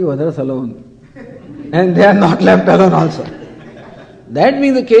not leave others alone. And they are not left alone also. That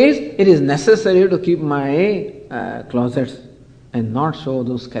being the case, it is necessary to keep my closets and not show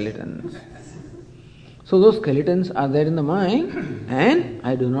those skeletons. So those skeletons are there in the mind and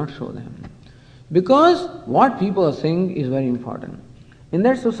I do not show them. Because what people think is very important. In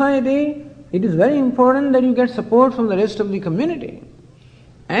that society, it is very important that you get support from the rest of the community.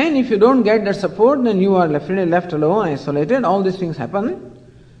 And if you don't get that support, then you are left alone, isolated. All these things happen.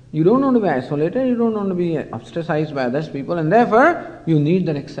 You don't want to be isolated, you don't want to be ostracized by others people, and therefore you need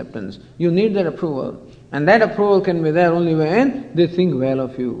that acceptance, you need that approval. And that approval can be there only when they think well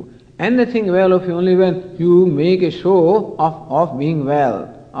of you. And they think well of you only when you make a show of being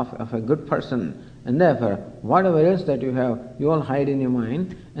well, of a good person. And therefore, whatever else that you have, you all hide in your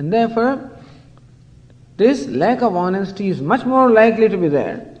mind. And therefore, this lack of honesty is much more likely to be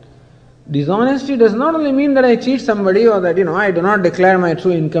there. Dishonesty does not only mean that I cheat somebody or that, I do not declare my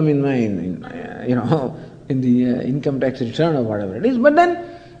true income in the income tax return or whatever it is, but then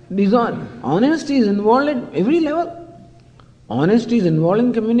honesty is involved at every level. Honesty is involved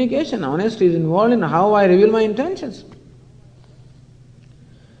in communication. Honesty is involved in how I reveal my intentions.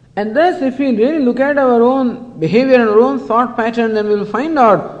 And thus, if we really look at our own behavior and our own thought pattern, then we will find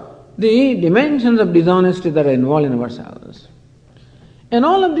out the dimensions of dishonesty that are involved in ourselves. And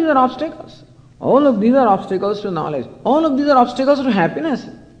all of these are obstacles. All of these are obstacles to knowledge. All of these are obstacles to happiness.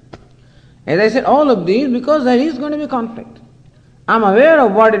 As I said, all of these because there is going to be conflict. I am aware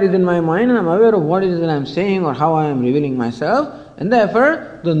of what it is in my mind and I am aware of what it is that I am saying or how I am revealing myself, and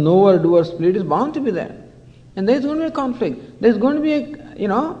therefore the knower-doer split is bound to be there. And there is going to be a conflict. There is going to be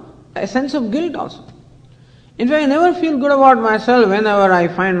a sense of guilt also. In fact, I never feel good about myself whenever I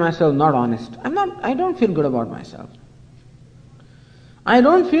find myself not honest. I don't feel good about myself. I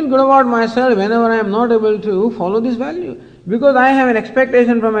don't feel good about myself whenever I am not able to follow this value, because I have an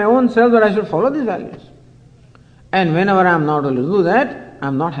expectation from my own self that I should follow these values. And whenever I am not able to do that, I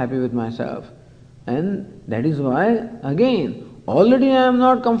am not happy with myself. And that is why, again, already I am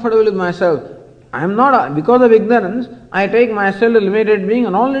not comfortable with myself. I am not, because of ignorance, I take myself a limited being,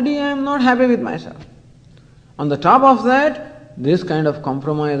 and already I am not happy with myself. On the top of that, this kind of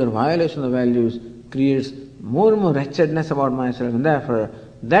compromise or violation of values creates more and more wretchedness about myself, and therefore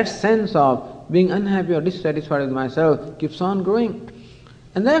that sense of being unhappy or dissatisfied with myself keeps on growing.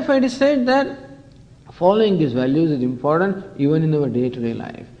 And therefore it is said that following these values is important even in our day-to-day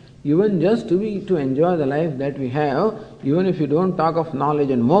life. Even just to enjoy the life that we have, even if you don't talk of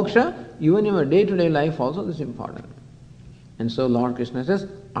knowledge and moksha, even in our day-to-day life also this is important. And so Lord Krishna says,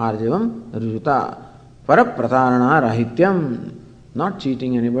 Arjavam Rujuta Parapratarana Rahityam. Not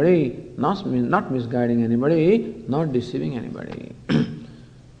cheating anybody, not misguiding anybody, not deceiving anybody.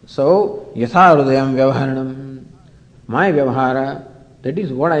 So, Yatha Hrudayam Vyavaharanam. My Vyavahara, that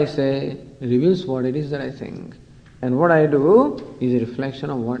is what I say, reveals what it is that I think. And what I do is a reflection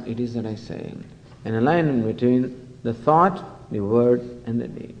of what it is that I say. An alignment between the thought, the word, and the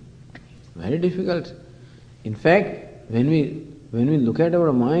deed. Very difficult. In fact, when we look at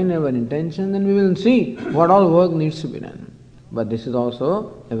our mind, our intention, then we will see what all work needs to be done. But this is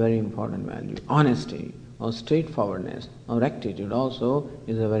also a very important value. Honesty or straightforwardness or rectitude also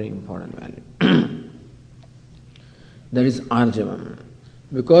is a very important value. That is Arjavam.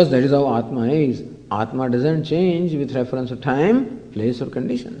 Because that is how Atma is. Atma doesn't change with reference to time, place or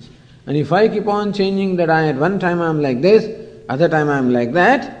conditions. And if I keep on changing that at one time I am like this, other time I am like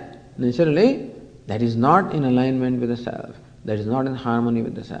that, naturally that is not in alignment with the self. That is not in harmony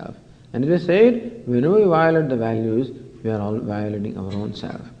with the self. And as I said, whenever we violate the values, we are all violating our own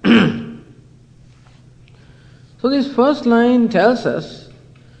self. So this first line tells us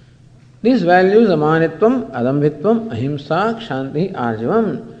these values, amanitvam, adambhitvam, ahimsa, kshanti,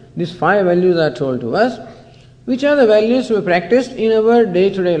 arjavam. These 5 values are told to us, which are the values we practiced in our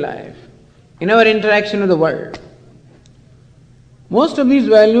day-to-day life, in our interaction with the world. Most of these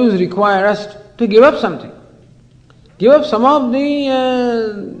values require us to give up something. Give up some of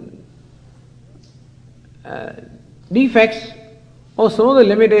the defects or some of the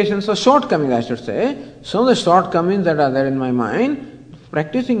limitations or shortcomings, I should say, some of the shortcomings that are there in my mind.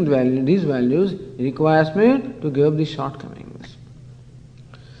 Practicing these values requires me to give up these shortcomings.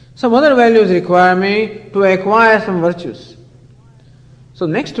 Some other values require me to acquire some virtues. So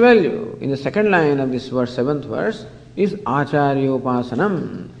next value in the second line of this verse, 7th verse, is Acharya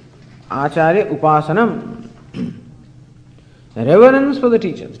Upasanam. Acharya Upasanam. Reverence for the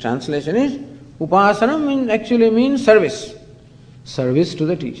teacher. The translation is Upasanam actually means service. Service to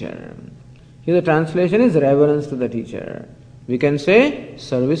the teacher. Here the translation is reverence to the teacher. We can say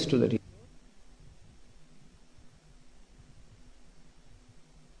service to the teacher.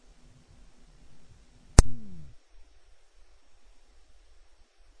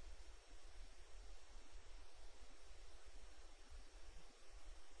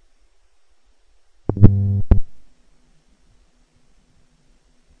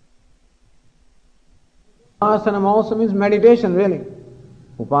 Upasanam also means meditation, really.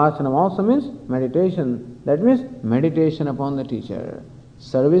 Upasanam also means meditation. That means meditation upon the teacher,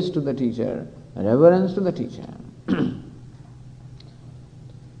 service to the teacher, reverence to the teacher.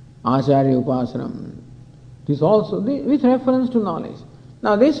 Acharya Upasanam. This also with reference to knowledge.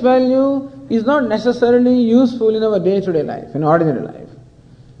 Now this value is not necessarily useful in our day-to-day life, in ordinary life.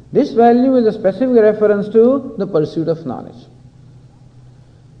 This value is a specific reference to the pursuit of knowledge.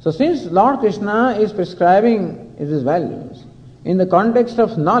 So since Lord Krishna is prescribing these values in the context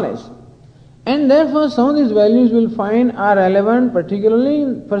of knowledge, And therefore some of these values will find are relevant particularly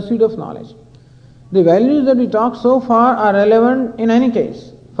in pursuit of knowledge. The values that we talked so far are relevant in any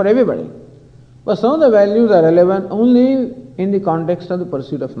case, for everybody. But some of the values are relevant only in the context of the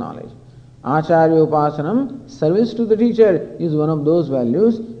pursuit of knowledge. Acharya Upasanam, service to the teacher, is one of those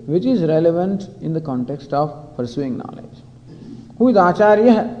values which is relevant in the context of pursuing knowledge. Who is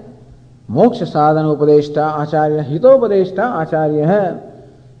Acharya? Moksha sadhana upadeshta Acharya, hitopadeshta Acharya.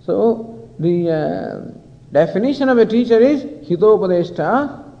 So, the definition of a teacher is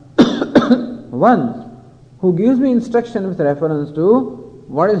hitopadeshta, one who gives me instruction with reference to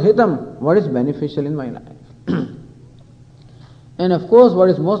what is hitam, what is beneficial in my life. And of course, what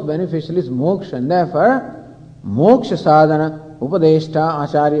is most beneficial is moksha, and therefore, moksha sadhana upadeshta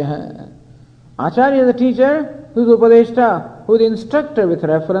Acharya. Acharya is the teacher, who is upadeshta, who is the instructor with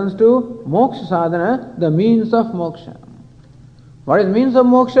reference to moksha sadhana, the means of moksha. What is means of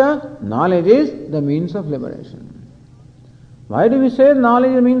moksha? Knowledge is the means of liberation. Why do we say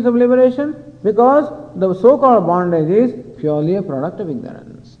knowledge is the means of liberation? Because the so-called bondage is purely a product of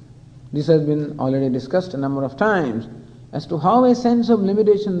ignorance. This has been already discussed a number of times as to how a sense of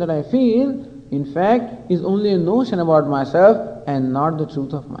limitation that I feel, in fact, is only a notion about myself and not the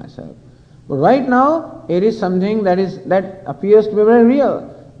truth of myself. But right now, it is something that appears to be very real.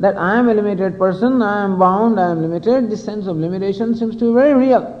 That I am a limited person, I am bound, I am limited. This sense of limitation seems to be very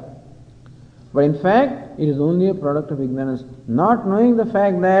real. But in fact, it is only a product of ignorance. Not knowing the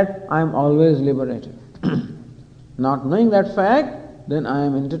fact that I am always liberated. Not knowing that fact, then I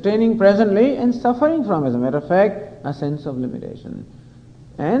am entertaining presently and suffering from, as a matter of fact, a sense of limitation.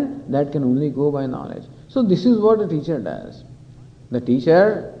 And that can only go by knowledge. So this is what a teacher does. The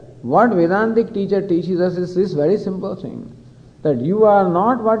teacher, what Vedantic teacher teaches us is this very simple thing. That you are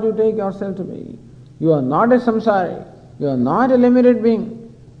not what you take yourself to be. You are not a samsari. You are not a limited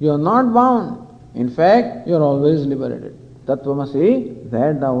being. You are not bound. In fact, you are always liberated. Tattvamasi,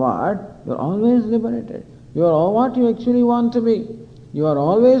 that thou art, you are always liberated. You are all what you actually want to be. You are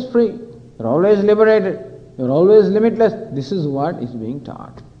always free. You are always liberated. You are always limitless. This is what is being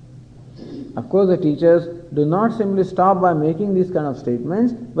taught. Of course, the teachers do not simply stop by making these kind of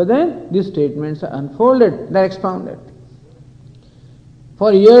statements, but then these statements are unfolded, they are expounded.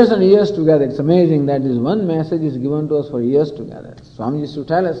 For years and years together, it's amazing that this one message is given to us for years together. Swami used to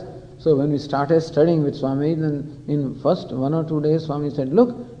tell us. So when we started studying with Swami, then in first 1 or 2 days, Swami said,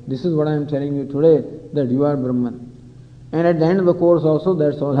 look, this is what I am telling you today, that you are Brahman. And at the end of the course also,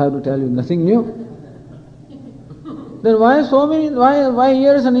 that's all I have to tell you, nothing new. Then why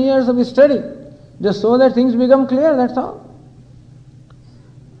years and years of study? Just so that things become clear, that's all.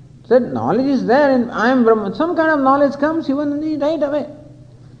 Said knowledge is there and I am Brahman. Some kind of knowledge comes even right away.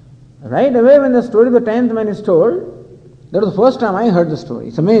 Right away when the story of the 10th man is told, that was the first time I heard the story.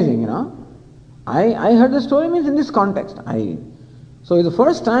 It's amazing, I heard the story means in this context. So it's the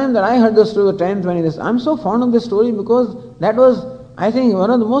first time that I heard the story of the 10th man. I'm so fond of this story because that was, I think,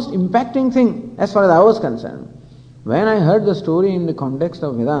 one of the most impacting things as far as I was concerned. When I heard the story in the context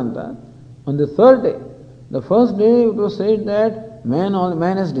of Vedanta, on the third day, the first day it was said that man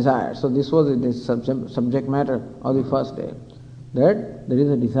has desire. So this was the subject matter of the first day. That there is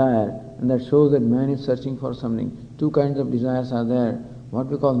a desire, and that shows that man is searching for something. Two kinds of desires are there, what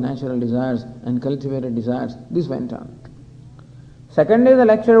we call natural desires and cultivated desires. This went on. Second day the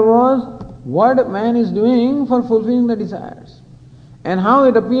lecture was what man is doing for fulfilling the desires, and how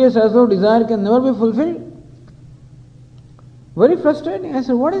it appears as though desire can never be fulfilled. Very frustrating. I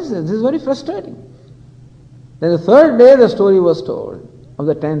said, what is this? This is very frustrating. Then the third day the story was told of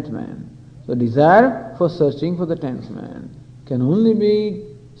the 10th man. So desire for searching for the 10th man can only be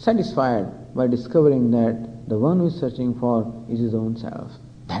satisfied by discovering that the one who is searching for is his own self.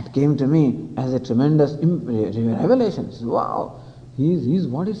 That came to me as a tremendous revelation. Wow, he's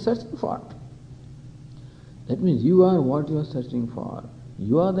what he's searching for. That means you are what you are searching for.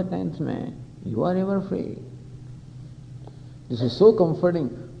 You are the 10th man. You are ever free. This is so comforting.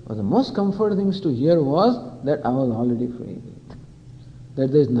 But the most comforting things to hear was that I was already free.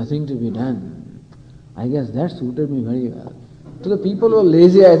 That there is nothing to be done. I guess that suited me very well. To the people who are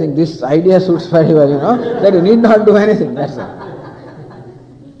lazy, I think this idea suits very well, that you need not do anything, that's it.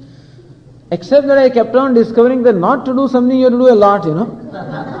 Except that I kept on discovering that not to do something, you have to do a lot,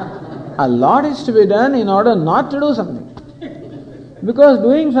 A lot is to be done in order not to do something. Because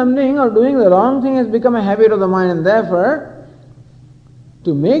doing something or doing the wrong thing has become a habit of the mind, and therefore,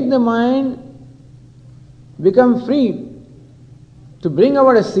 to make the mind become free, to bring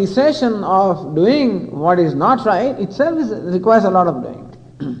about a cessation of doing what is not right, itself requires a lot of doing.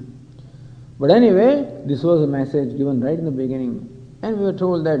 But anyway, this was a message given right in the beginning. And we were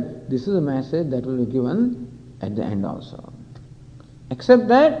told that this is a message that will be given at the end also. Except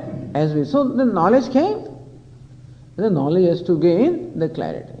that, as we saw, the knowledge came. The knowledge has to gain the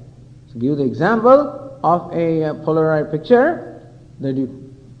clarity. So give the example of a Polaroid picture, that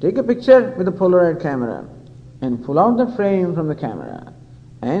you take a picture with a Polaroid camera and pull out the frame from the camera.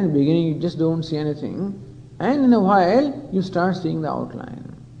 And in the beginning you just don't see anything. And in a while you start seeing the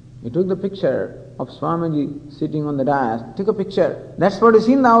outline. You took the picture of Swamiji sitting on the dais, took a picture. That's what you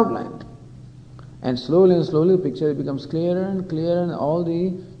see in the outline. And slowly the picture becomes clearer and clearer, and all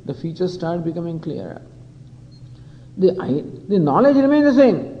the features start becoming clearer. The knowledge remains the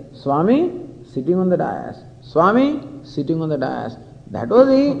same. Swami sitting on the dais. Swami sitting on the dais. That was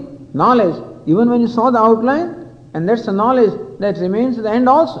the knowledge. Even when you saw the outline, and that's the knowledge that remains at the end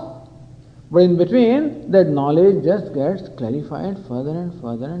also. But in between, that knowledge just gets clarified further and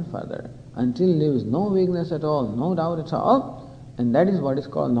further and further, until there is no vagueness at all, no doubt at all. And that is what is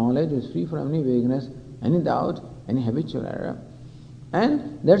called knowledge, which is free from any vagueness, any doubt, any habitual error.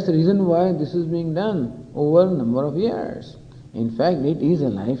 And that's the reason why this is being done over a number of years. In fact, it is a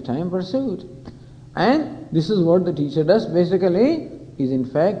lifetime pursuit. And this is what the teacher does basically, is in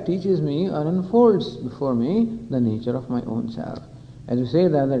fact teaches me or unfolds before me the nature of my own self. As we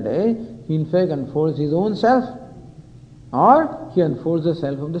said the other day, he in fact unfolds his own self, or he unfolds the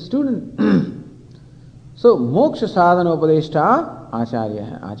self of the student. So, moksha sadhana upadeshta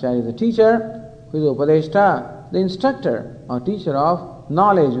acharya. Acharya is the teacher, who is upadeshta, the instructor or teacher of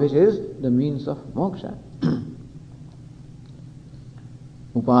knowledge, which is the means of moksha.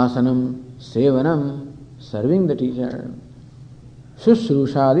 Upasanam, sevanam, serving the teacher.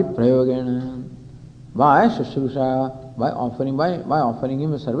 Shushrusha prayogena. By shushrusha, by offering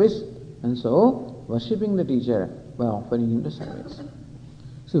him a service, and so worshipping the teacher by offering him the service.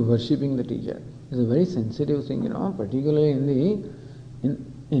 So worshipping the teacher is a very sensitive thing, particularly in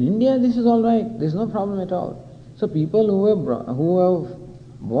India. This is all right. There is no problem at all. So people who have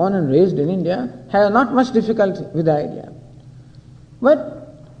born and raised in India have not much difficulty with the idea.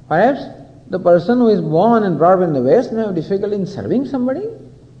 But perhaps the person who is born and brought up in the West may have difficulty in serving somebody.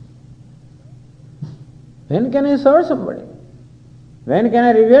 When can I serve somebody? When can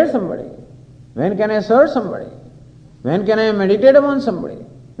I revere somebody? When can I serve somebody? When can I meditate upon somebody?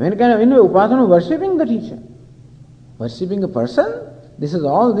 When upasana, worshipping the teacher? Worshipping a person? This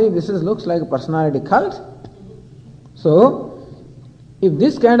looks like a personality cult. So, if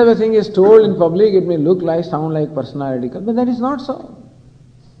this kind of a thing is told in public, it may sound like personality cult, but that is not so.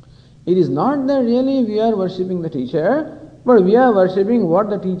 It is not that really we are worshipping the teacher, but we are worshipping what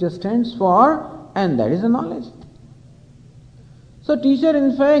the teacher stands for, and that is the knowledge. So teacher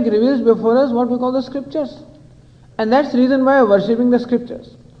in fact reveals before us what we call the scriptures. And that's the reason why we are worshipping the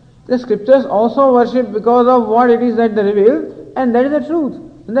scriptures. The scriptures also worship because of what it is that they reveal, and that is the truth.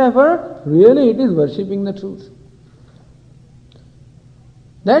 And therefore, really it is worshipping the truth.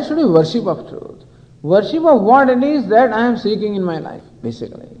 That should be worship of truth. Worship of what it is that I am seeking in my life,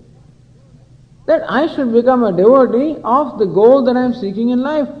 basically. That I should become a devotee of the goal that I am seeking in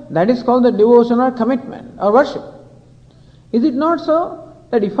life. That is called the devotion or commitment or worship. Is it not so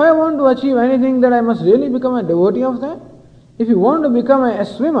that if I want to achieve anything, that I must really become a devotee of that? If you want to become a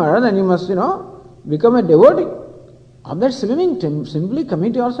swimmer, then you must, become a devotee of that swimming. Simply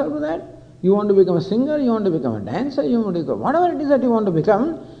commit yourself to that. You want to become a singer, you want to become a dancer, you want to become whatever it is that you want to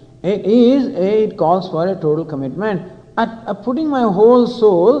become, it calls for a total commitment. Putting my whole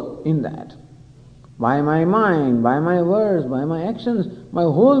soul in that. By my mind, by my words, by my actions, my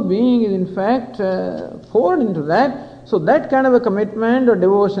whole being is in fact poured into that. So that kind of a commitment or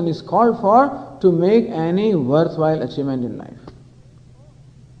devotion is called for to make any worthwhile achievement in life.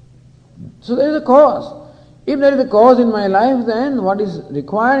 So there is a cause. If there is a cause in my life, then what is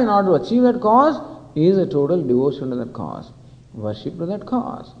required in order to achieve that cause is a total devotion to that cause, worship to that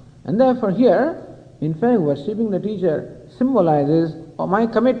cause. And therefore here, in fact, worshipping the teacher symbolizes my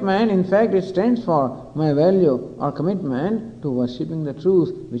commitment. In fact, it stands for my value or commitment to worshipping the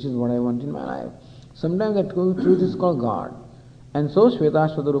truth, which is what I want in my life. Sometimes that truth is called God. And so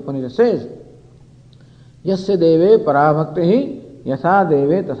Shvetashvatara Upanishad says, Yasya deve parabhaktihi yasa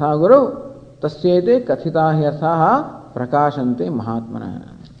deve tatha guru tasyete kathita yasaha prakashante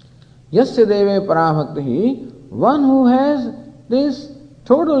mahatmana. Yasya deve parabhaktihi, one who has this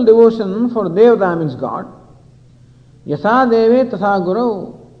total devotion for Devata, means God. Yasa deve tatha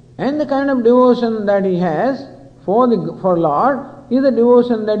guru, and the kind of devotion that he has for Lord is the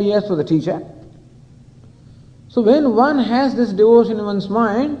devotion that he has for the teacher. So when one has this devotion in one's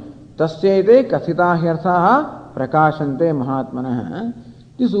mind, tasyete kathita hyarthaha prakashante mahatmanah.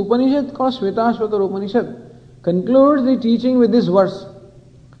 This Upanishad called Shvetashvatara Upanishad concludes the teaching with this verse.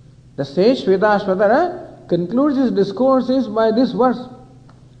 The sage Shvetashvatara concludes his discourses by this verse.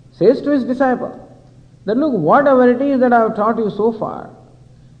 Says to his disciple that look, whatever it is that I have taught you so far,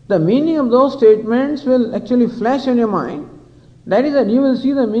 the meaning of those statements will actually flash on your mind. That is that you will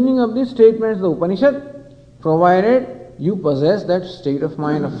see the meaning of these statements, the Upanishad, provided you possess that state of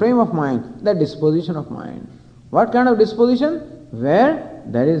mind, a frame of mind, that disposition of mind. What kind of disposition? Where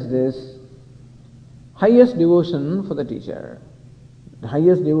there is this highest devotion for the teacher, the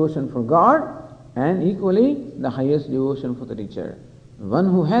highest devotion for God, and equally the highest devotion for the teacher. One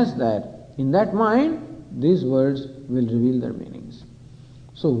who has that, in that mind, these words will reveal their meanings.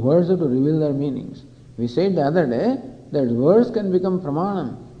 So words have to reveal their meanings. We said the other day that words can become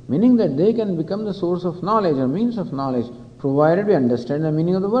pramanam, meaning that they can become the source of knowledge or means of knowledge, provided we understand the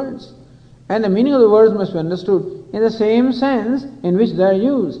meaning of the words. And the meaning of the words must be understood in the same sense in which they are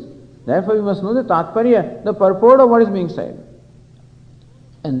used. Therefore we must know the tatparya, the purport of what is being said.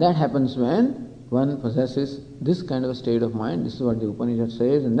 And that happens when one possesses this kind of a state of mind. This is what the Upanishad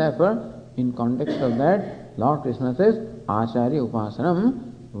says, and therefore in context of that, Lord Krishna says, Acharya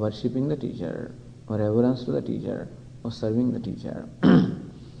Upasanam, worshipping the teacher, or reverence to the teacher, or serving the teacher.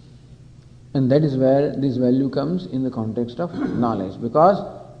 And that is where this value comes in the context of knowledge. Because,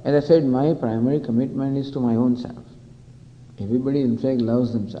 as I said, my primary commitment is to my own self. Everybody in fact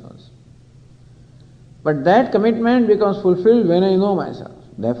loves themselves. But that commitment becomes fulfilled when I know myself.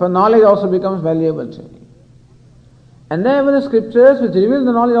 Therefore knowledge also becomes valuable to me. And therefore the scriptures which reveal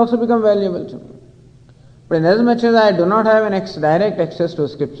the knowledge also become valuable to me. But inasmuch as I do not have an direct access to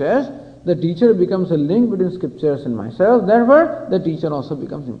scriptures, the teacher becomes a link between scriptures and myself. Therefore the teacher also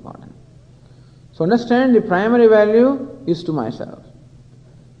becomes important. So understand, the primary value is to myself.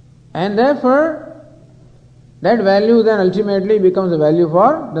 And therefore, that value then ultimately becomes a value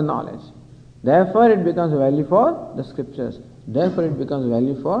for the knowledge. Therefore, it becomes a value for the scriptures. Therefore, it becomes a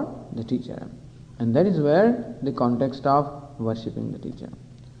value for the teacher. And that is where the context of worshipping the teacher.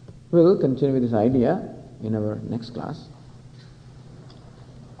 We will continue with this idea in our next class.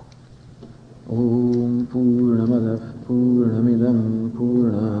 Om Purnamadav Purnamidam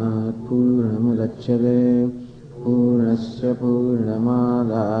Purnat Purnamudachyate Purnasya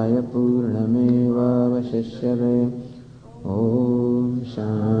Purnamadaya Purnameva Vashishyate. Om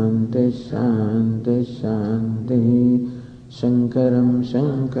Shanti Shanti Shanti. Shankaram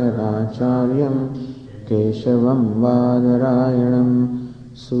Shankaracharyam Keshavam Vadarayanam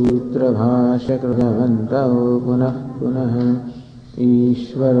Sutra Bhashya Krutavantau Punah Punah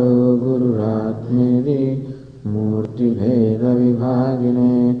Ishvaro Gururatmedi Murti Bheda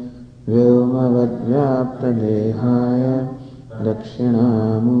Vibhagine Vyomavad Vyapta Dehaya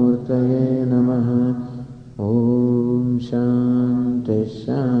Dakshinamurtaye Namaha. Om Shanti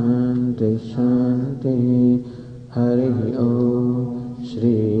Shanti Shanti.